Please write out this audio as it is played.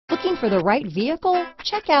Looking for the right vehicle?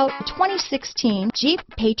 Check out the 2016 Jeep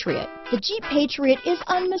Patriot. The Jeep Patriot is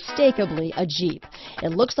unmistakably a Jeep. It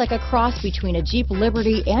looks like a cross between a Jeep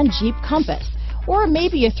Liberty and Jeep Compass, or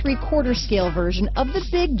maybe a 3/4 scale version of the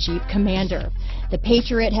big Jeep Commander. The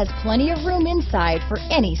Patriot has plenty of room inside for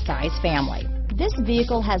any size family. This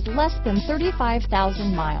vehicle has less than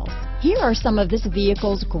 35,000 miles. Here are some of this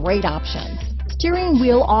vehicle's great options: steering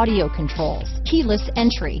wheel audio controls, keyless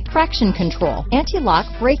entry, traction control, anti-lock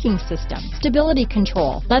braking system, stability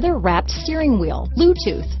control, leather-wrapped steering wheel,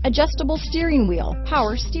 Bluetooth, adjustable steering wheel,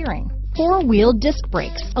 power steering, 4-wheel disc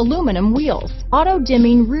brakes, aluminum wheels,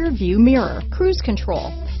 auto-dimming rear view mirror, cruise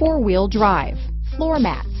control, 4-wheel drive, floor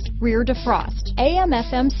mats, rear defrost,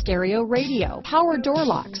 AM/FM stereo radio, power door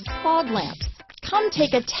locks, fog lamps. Come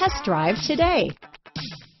take a test drive today.